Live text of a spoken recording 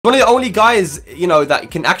One of the only guys, you know, that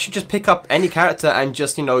can actually just pick up any character and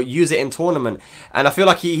just, you know, use it in tournament. And I feel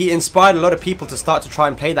like he inspired a lot of people to start to try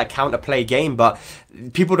and play that counter-play game. But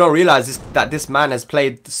people don't realize that this man has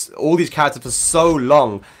played all these characters for so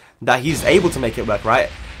long that he's able to make it work, right?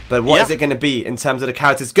 But what is it going to be in terms of the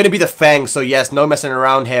characters? It's going to be the Feng. So yes, no messing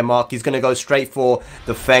around here, Mark. He's going to go straight for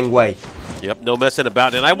the Feng way. Yep, no messing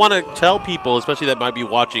about. And I want to tell people, especially that might be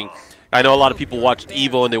watching, I know a lot of people watched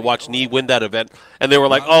Evo and they watched Knee win that event, and they were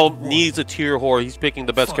like, oh, Knee's a tier whore, he's picking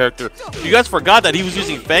the best character. You guys forgot that he was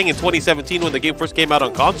using Feng in 2017 when the game first came out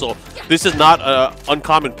on console. This is not an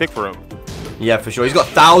uncommon pick for him. Yeah, for sure. He's got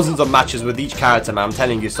thousands of matches with each character, man, I'm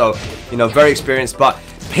telling you. So, you know, very experienced. But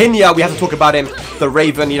PINYA, we have to talk about him. The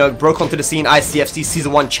Raven, you know, broke onto the scene, ICFC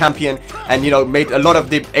Season 1 champion, and, you know, made a lot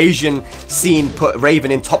of the Asian scene put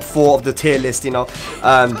Raven in top 4 of the tier list, you know.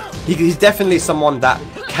 He's definitely someone that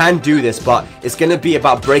can do this, but it's going to be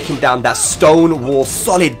about breaking down that stone wall,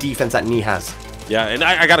 solid defense that Knee has. Yeah, and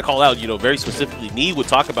I got to call out, you know, very specifically, Knee would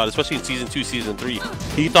talk about, especially in Season 2, Season 3,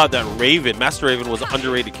 he thought that Raven, MasterRaven, was an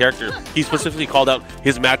underrated character. He specifically called out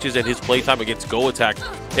his matches and his playtime against Go Attack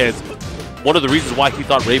as one of the reasons why he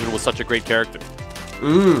thought Raven was such a great character.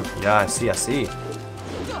 Yeah, I see.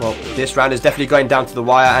 Well, this round is definitely going down to the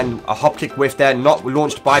wire, and a hop kick whiff there, not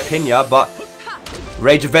launched by PINYA, but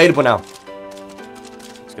Rage available now.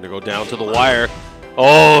 It's going to go down to the wire.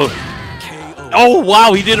 Oh,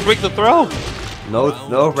 wow, he didn't break the throw.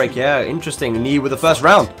 No break, yeah, interesting. Knee with the first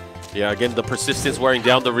round. Yeah, again, the persistence wearing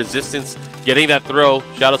down the resistance, getting that throw.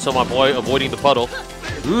 Shout out to my boy, avoiding the puddle.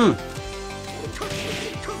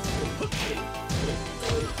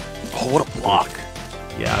 Oh, what a block.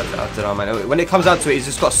 Yeah, I don't know, man. When it comes down to it, he's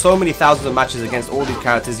just got so many thousands of matches against all these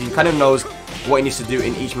characters. He kind of knows what he needs to do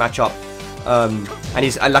in each matchup. And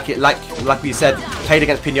he's, like we said, played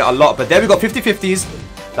against PINYA a lot. But there we go,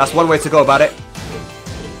 50-50s. That's one way to go about it.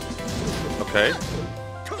 Okay.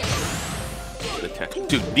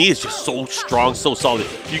 Dude, Knee is just so strong, so solid.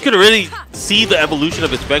 You can really see the evolution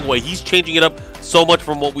of his Feng way. He's changing it up so much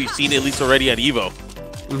from what we've seen, at least already at Evo.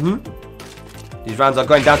 These rounds are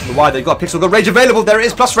going down to the wire. They've got Pixel, got Rage available. There it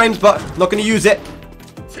is, plus frames, but not going to use it.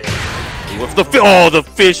 With the the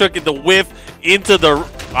fish hook and the whiff into the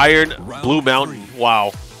Iron Blue Mountain.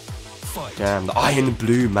 Wow. Damn, the Iron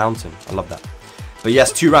Blue Mountain. I love that. But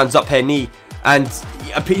yes, 2 rounds up here, Knee. And,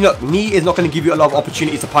 you know, Knee is not going to give you a lot of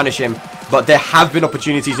opportunities to punish him. But there have been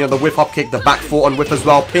opportunities. You know, the whiff hop kick, the back 4 on whiff as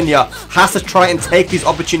well. PINYA has to try and take these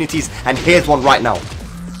opportunities. And here's one right now.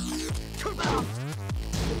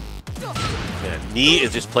 Knee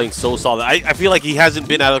is just playing so solid. I feel like he hasn't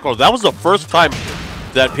been out of the corner. That was the first time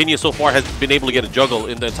that PINYA so far has been able to get a juggle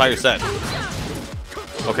in the entire set.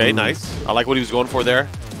 Okay, nice. I like what he was going for there.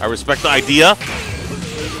 I respect the idea.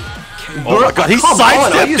 Oh my god, he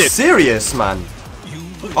sidestepped it! Are you serious, man?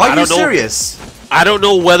 Are you serious? I don't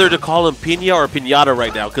know whether to call him PINYA or Pinata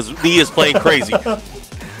right now, because Knee is playing crazy. Bruh.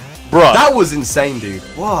 That was insane, dude.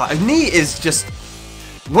 Wow, Knee is just...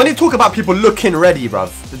 When you talk about people looking ready,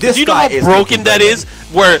 bruv, this guy is... You know how broken that is?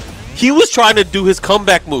 Where he was trying to do his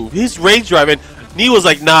comeback move, his rage drive, and Knee was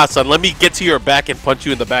like, nah, son, let me get to your back and punch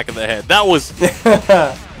you in the back of the head. That was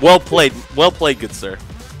well played. Well played, good sir.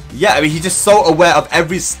 Yeah, I mean, he's just so aware of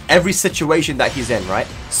every situation that he's in, right?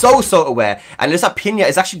 So aware. And it looks like PINYA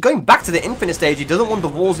is actually going back to the infinite stage. He doesn't want the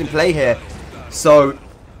walls in play here. So,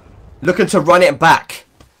 looking to run it back.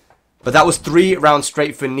 But that was 3 rounds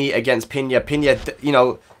straight for Knee against PINYA. PINYA, you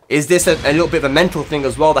know, is this a little bit of a mental thing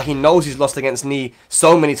as well, that he knows he's lost against Knee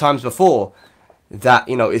so many times before, that,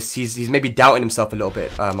 you know, he's maybe doubting himself a little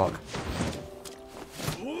bit, Mark.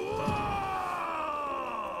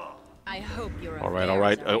 All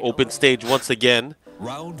right. Open stage once again.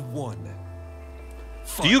 Round 1.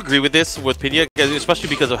 Do you agree with this with PINYA, especially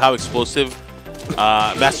because of how explosive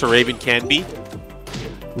MasterRaven can be?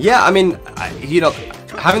 Yeah, I mean, you know,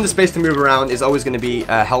 having the space to move around is always going to be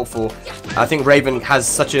helpful. I think Raven has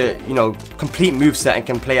such a, you know, complete moveset and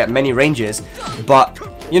can play at many ranges. But,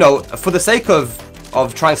 you know, for the sake of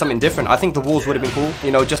trying something different, I think the walls would have been cool.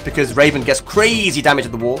 You know, just because Raven gets crazy damage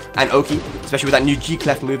at the wall, and Oki, especially with that new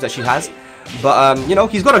G-Clef move that she has. But, you know,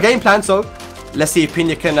 he's got a game plan, so let's see if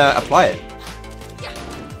PINYA can apply it.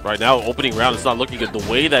 Right now, opening round is not looking good.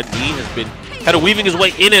 The way that Knee has been kind of weaving his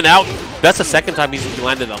way in and out, that's the second time he's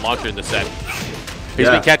landed that launcher in the set. He's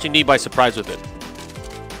been catching Knee by surprise with it.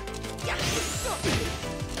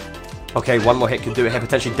 Okay, one more hit could do it here,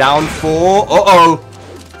 potentially down for...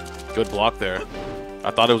 Good block there. I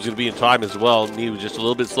thought it was going to be in time as well. Knee was just a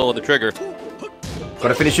little bit slow on the trigger.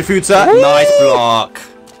 Gotta finish your food, sir. Nice block.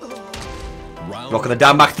 Block of the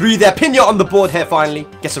down back 3 there. PINYA on the board here finally.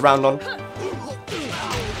 Gets a round on.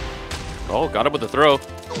 Oh, got him with the throw.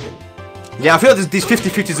 Yeah, I feel like these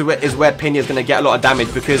 50-50s is where PINYA is going to get a lot of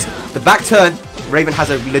damage, because the back turn, Raven has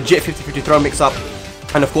a legit 50-50 throw mix-up.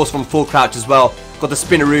 And of course from full crouch as well. Got the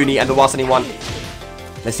spinneroonie and the whilst anyone.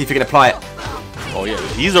 Let's see if he can apply it. Oh yeah,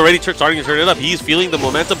 he's already starting to turn it up. He's feeling the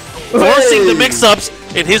momentum, forcing the mix-ups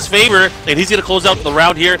in his favor, and he's going to close out the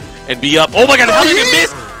round here and be up. Oh my god, how did he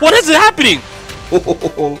miss? What is happening?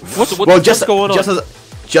 What's going on?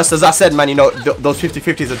 Just as I said, man, you know, those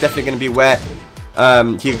 50-50s are definitely going to be where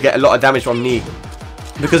he can get a lot of damage from knee.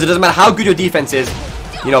 Because it doesn't matter how good your defense is,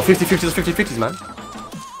 you know, 50-50s is 50-50s, man.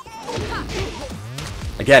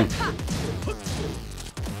 Again.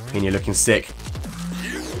 PINYA looking sick.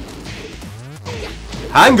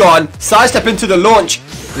 Hang on. Sidestep into the launch.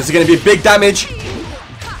 This is going to be big damage.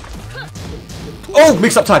 Oh,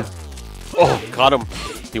 mix-up time. Oh, caught him.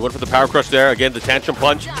 He went for the power crush there. Again, the tantrum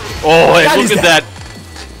punch. Oh, and look at that.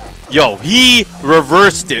 Yo, he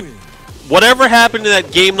reversed it. Whatever happened in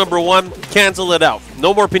that game number 1, cancel it out.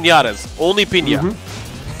 No more pinatas. Only PINYA.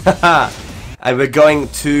 And we're going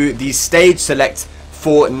to the stage select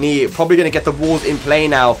for knee. Probably going to get the walls in play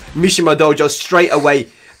now. Mishima Dojo straight away.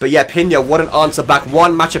 But yeah, PINYA, what an answer back.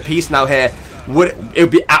 1 match apiece now here. It would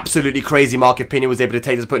be absolutely crazy, Mark, if PINYA was able to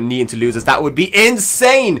take this, put knee into losers. That would be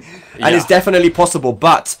insane. Yeah. And it's definitely possible.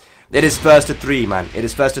 But it is first to 3, man. It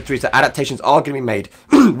is first to 3. So adaptations are going to be made.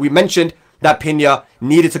 We mentioned that PINYA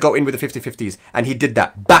needed to go in with the 50-50s. And he did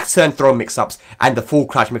that. Back turn throw mix-ups and the full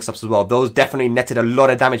crouch mix-ups as well. Those definitely netted a lot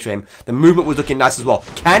of damage for him. The movement was looking nice as well.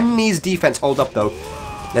 Can Knee's defense hold up, though?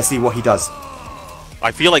 Let's see what he does.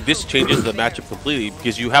 I feel like this changes the matchup completely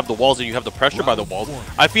because you have the walls and you have the pressure by the walls.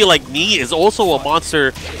 I feel like Knee is also a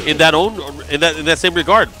monster in that same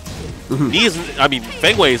regard. Knee is, I mean,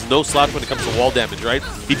 Feng Wei is no slouch when it comes to wall damage, right?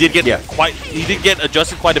 He did get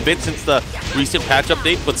adjusted quite a bit since the recent patch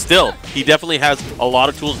update, but still, he definitely has a lot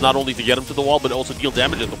of tools not only to get him to the wall, but also deal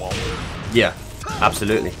damage at the wall. Yeah,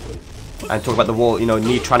 absolutely. And talk about the wall, you know,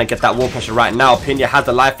 Knee trying to get that wall pressure right now. PINYA has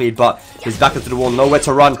the life lead, but he's back into the wall, nowhere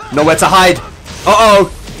to run, nowhere to hide.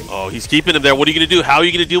 Uh-oh! Oh, he's keeping him there. What are you going to do? How are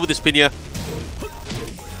you going to deal with this, PINYA?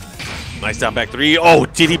 Nice down back 3. Oh,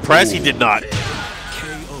 did he press? He did not.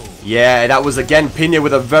 Yeah, that was, again, PINYA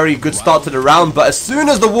with a very good start to the round, but as soon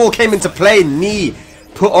as the wall came into play, Knee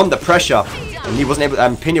put on the pressure, and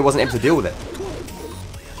PINYA wasn't able to deal with it.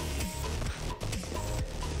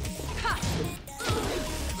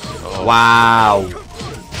 Oh. Wow.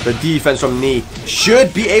 The defense from Knee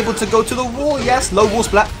should be able to go to the wall. Yes, low wall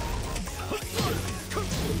splat.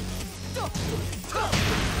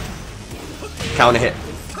 Counter hit.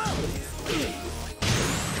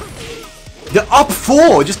 The up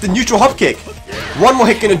 4, just the neutral hop kick. 1 more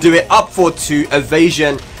hit gonna do it. Up 4 to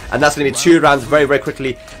evasion, and that's gonna be 2 rounds very, very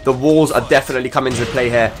quickly. The walls are definitely coming into play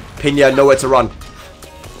here. PINYA nowhere to run.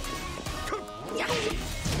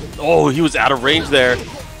 Oh, he was out of range there.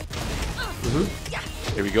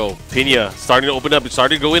 Here we go. PINYA starting to open up and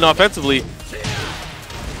starting to go in offensively.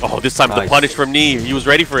 Oh, this time the punish from Knee. He was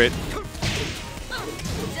ready for it.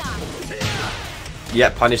 Yeah,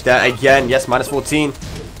 punish there again. Yes, minus 14.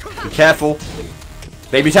 Be careful.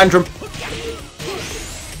 Baby tantrum.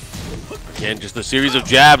 Again, just a series of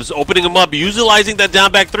jabs, opening him up, utilizing that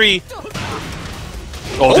down back 3.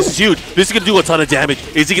 Oh, this is huge. This is going to do a ton of damage.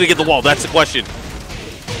 Is he going to get the wall? That's the question.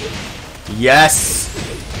 Yes.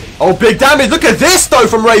 Oh, big damage. Look at this, though,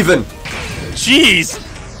 from Raven. Jeez.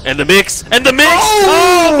 And the mix. And the mix.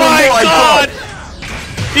 Oh my God.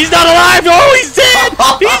 He's not alive. Oh, he's dead.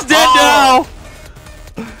 He's dead now.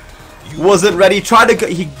 Wasn't ready.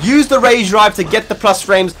 He used the rage drive to get the plus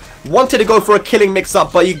frames. Wanted to go for a killing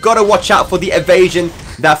mix-up, but you got to watch out for the evasion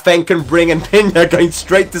that Feng can bring, and PINYA going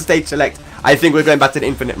straight to stage select. I think we're going back to the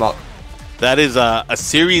infinite, Mark. That is a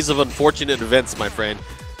series of unfortunate events, my friend.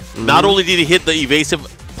 Not only did he hit the evasive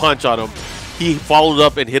punch on him, he followed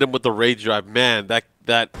up and hit him with the rage drive. Man,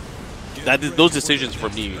 those decisions for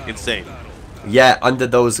me, insane. Yeah, under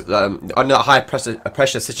a high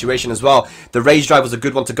pressure situation as well, the rage drive was a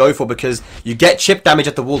good one to go for because you get chip damage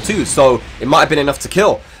at the wall too, so it might have been enough to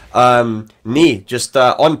kill. Knee just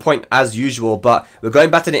on point as usual, but we're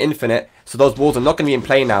going back to the infinite, so those walls are not going to be in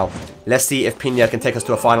play now. Let's see if PINYA can take us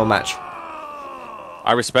to a final match.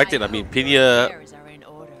 I respect it. I mean,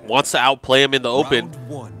 PINYA wants to outplay him in the open.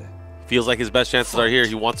 Feels like his best chances are here.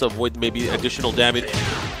 He wants to avoid maybe additional damage.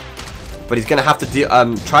 But he's going to have to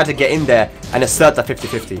try to get in there and assert that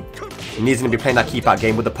 50-50. He's going to be playing that keep out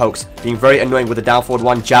game with the pokes, being very annoying with the down forward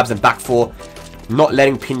 1, jabs and back 4, not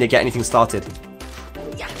letting PINYA get anything started.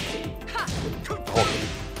 Oh,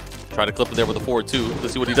 try to clip him there with a forward 2.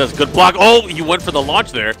 Let's see what he does. Good block. Oh, he went for the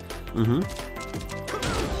launch there.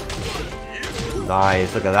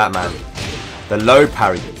 Nice. Look at that, man. The low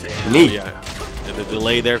parry. Knee. Yeah. And the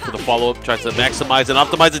delay there for the follow-up. Tries to maximize and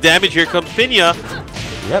optimize the damage. Here comes PINYA.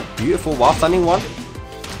 Yep, beautiful while standing one.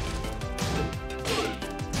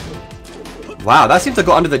 Wow, that seems to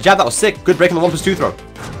go under the jab. That was sick. Good break on the 1+2 throw.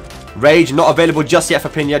 Rage not available just yet for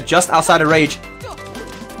PINYA. Just outside of Rage.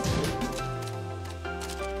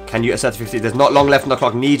 Can you assert 50? There's not long left on the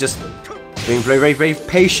clock. Knee just being very, very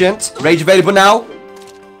patient. Rage available now.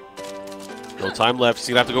 No time left. He's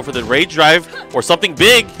going to have to go for the Rage drive or something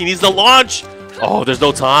big. He needs the launch. Oh, there's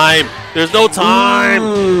no time. There's no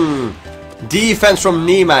time. Defense from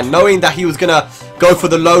Knee, man. Knowing that he was going to go for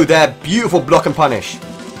the low there. Beautiful block and punish.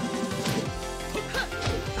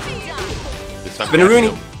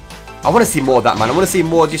 Spinaroonie. I want to see more of that, man. I want to see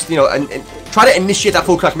more, just, you know, and try to initiate that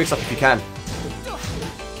full crouch mix-up if you can.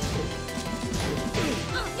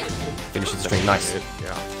 Finishes the string. Nice.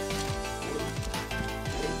 Yeah.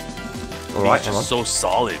 Alright, He's just so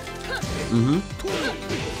solid. The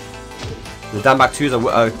down back twos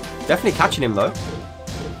are definitely catching him, though.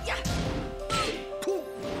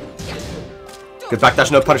 Good backdash,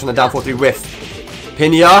 no punish on the down 4-3 whiff.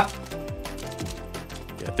 PINYA.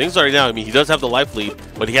 Things are right now, I mean, he does have the life lead,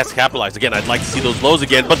 but he has to capitalize. Again, I'd like to see those lows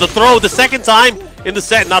again. But the throw, the second time in the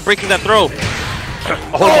set, not breaking that throw.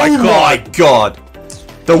 Oh my god.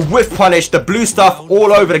 The whiff punish, the blue stuff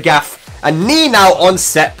all over the gaff. And Knee now on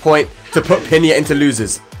set point to put PINYA into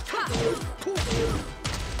losers.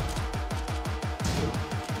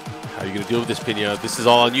 How are you going to deal with this, PINYA? This is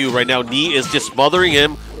all on you. Right now, Knee is just smothering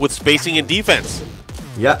him with spacing and defense.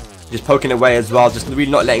 Yep. Just poking away as well, just really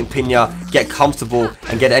not letting PINYA get comfortable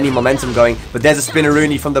and get any momentum going. But there's a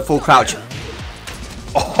Spinaroonie from the full crouch.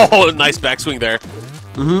 Oh, nice backswing there.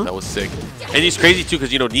 That was sick. And he's crazy too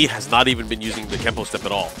because, you know, Knee has not even been using the Kempo step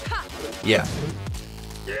at all. Yeah.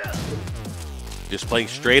 Just playing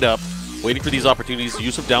straight up, waiting for these opportunities.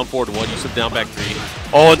 Use of down forward 1, use of down back 3.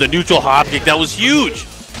 Oh, and the neutral hop kick, that was huge.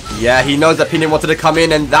 Yeah, he knows that PINYA wanted to come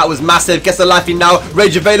in, and that was massive. Gets the life in now.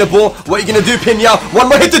 Rage available. What are you going to do, PINYA? One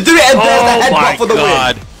more hit to do it, and there's the headbutt for the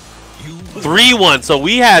win. 3-1. So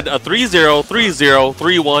we had a 3-0, 3-0,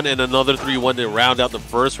 3-1, and another 3-1 to round out the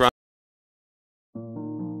first round.